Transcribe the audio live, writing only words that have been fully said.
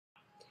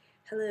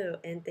Hello,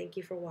 and thank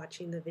you for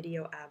watching the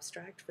video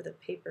abstract for the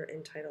paper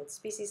entitled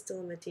Species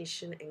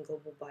Delimitation and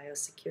Global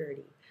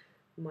Biosecurity.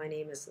 My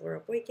name is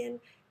Laura Boykin,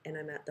 and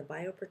I'm at the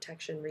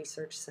Bioprotection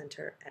Research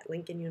Center at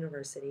Lincoln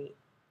University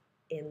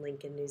in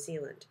Lincoln, New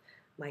Zealand.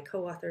 My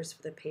co-authors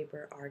for the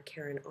paper are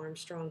Karen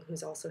Armstrong,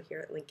 who's also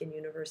here at Lincoln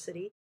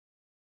University,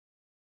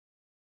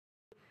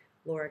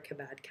 Laura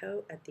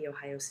Kabadko at The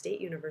Ohio State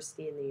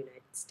University in the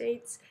United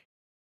States,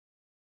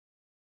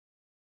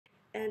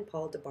 and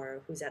Paul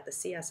DeBarro, who's at the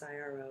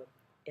CSIRO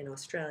in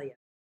Australia.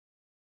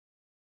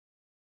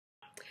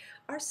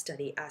 Our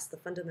study asked the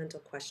fundamental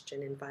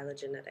question in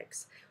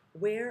phylogenetics: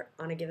 where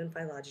on a given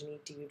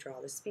phylogeny do you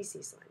draw the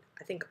species line?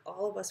 I think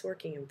all of us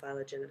working in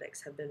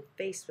phylogenetics have been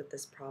faced with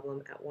this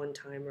problem at one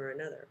time or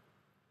another.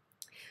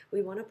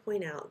 We want to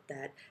point out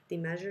that the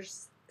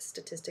measures,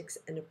 statistics,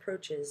 and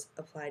approaches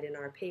applied in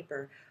our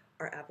paper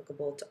are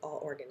applicable to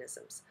all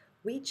organisms.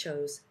 We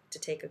chose to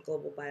take a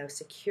global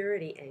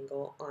biosecurity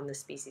angle on the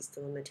species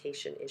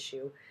delimitation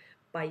issue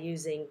by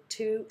using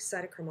two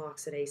cytochrome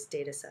oxidase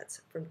datasets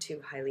from two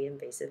highly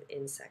invasive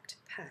insect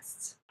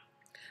pests.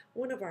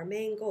 One of our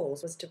main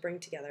goals was to bring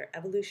together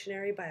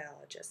evolutionary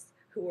biologists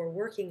who were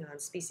working on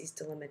species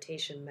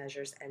delimitation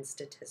measures and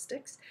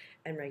statistics,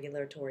 and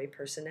regulatory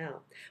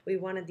personnel. We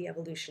wanted the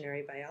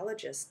evolutionary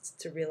biologists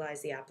to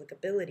realize the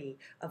applicability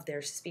of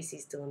their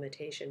species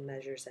delimitation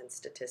measures and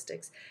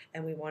statistics,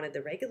 and we wanted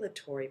the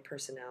regulatory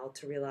personnel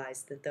to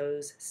realize that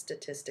those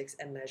statistics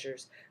and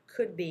measures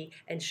could be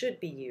and should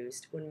be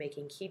used when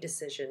making key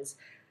decisions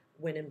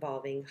when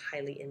involving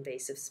highly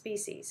invasive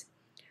species.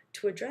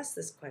 To address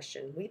this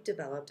question, we've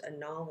developed a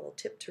novel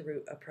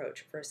tip-to-root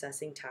approach for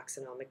assessing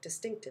taxonomic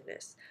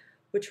distinctiveness,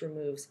 which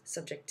removes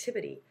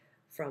subjectivity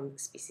from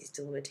species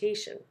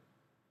delimitation.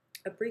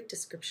 A brief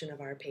description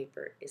of our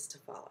paper is to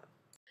follow.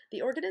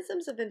 The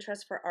organisms of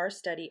interest for our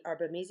study are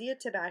Bemisia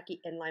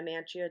tabaci and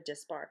Lymantria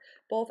dispar.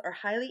 Both are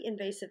highly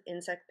invasive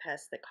insect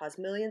pests that cause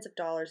millions of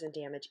dollars in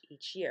damage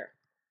each year.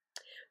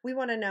 We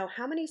want to know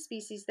how many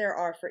species there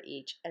are for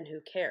each and who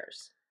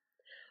cares.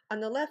 On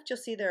the left, you'll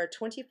see there are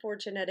 24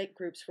 genetic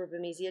groups for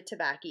Bemisia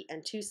tabaci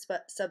and two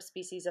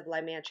subspecies of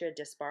Lymantria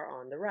dispar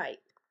on the right.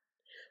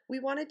 We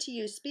wanted to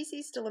use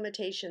species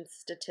delimitation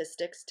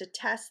statistics to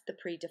test the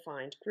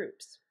predefined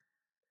groups.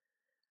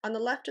 On the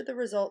left are the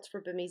results for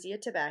Bemisia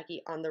tabaci,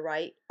 on the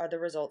right are the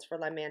results for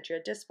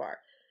Lymantria dispar.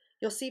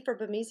 You'll see for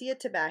Bemisia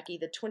tabaci,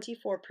 the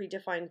 24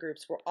 predefined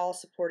groups were all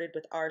supported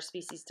with our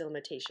species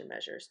delimitation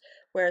measures,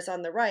 whereas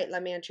on the right,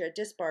 Lymantria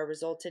dispar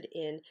resulted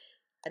in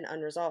an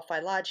unresolved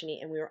phylogeny,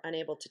 and we were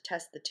unable to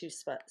test the two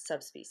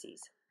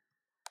subspecies.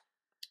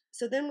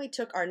 So then we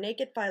took our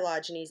naked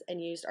phylogenies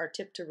and used our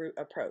tip-to-root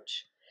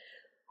approach.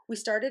 We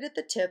started at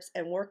the tips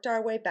and worked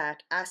our way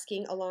back,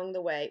 asking along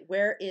the way,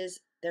 where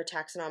is their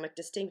taxonomic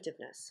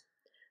distinctiveness?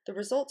 The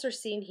results are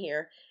seen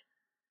here,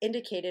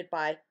 indicated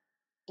by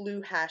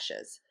blue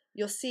hashes.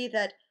 You'll see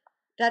that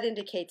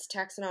indicates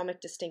taxonomic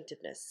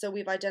distinctiveness. So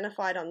we've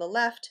identified on the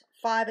left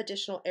 5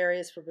 additional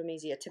areas for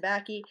Bemisia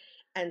tabaci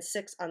and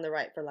 6 on the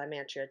right for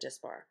Lymantria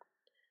dispar.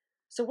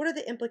 So what are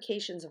the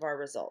implications of our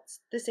results?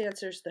 This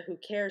answers the who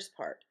cares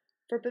part.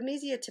 For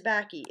Bemisia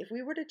tabaci, if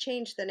we were to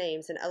change the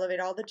names and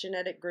elevate all the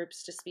genetic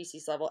groups to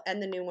species level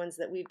and the new ones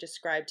that we've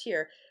described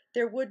here,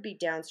 there would be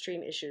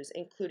downstream issues,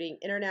 including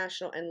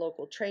international and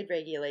local trade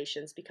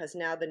regulations, because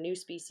now the new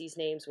species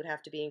names would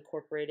have to be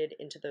incorporated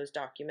into those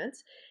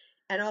documents.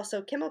 And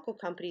also, chemical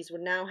companies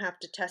would now have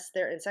to test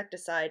their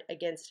insecticide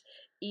against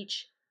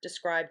each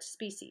described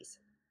species.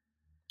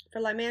 For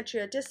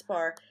Lymantria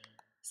dispar,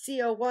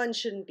 CO1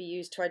 shouldn't be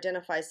used to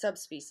identify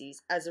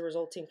subspecies, as the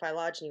resulting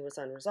phylogeny was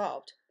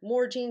unresolved.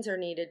 More genes are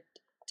needed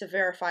to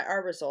verify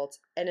our results,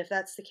 and if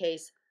that's the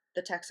case,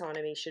 the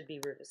taxonomy should be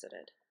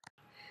revisited.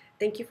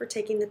 Thank you for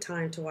taking the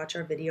time to watch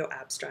our video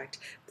abstract.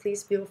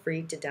 Please feel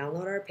free to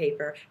download our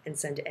paper and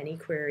send any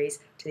queries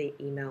to the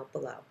email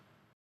below.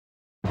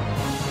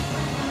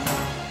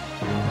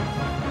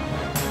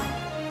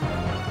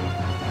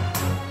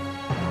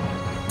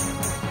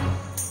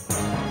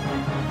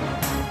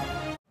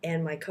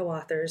 And my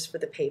co-authors for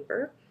the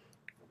paper.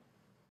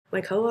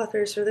 My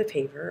co-authors for the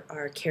paper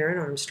are Karen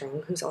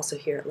Armstrong, who's also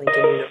here at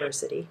Lincoln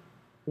University.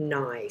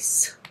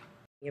 Nice.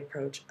 The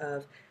approach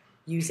of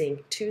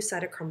using two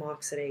cytochrome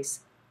oxidase,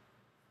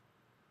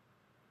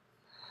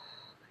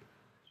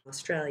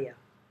 Australia.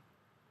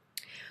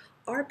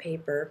 Our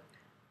paper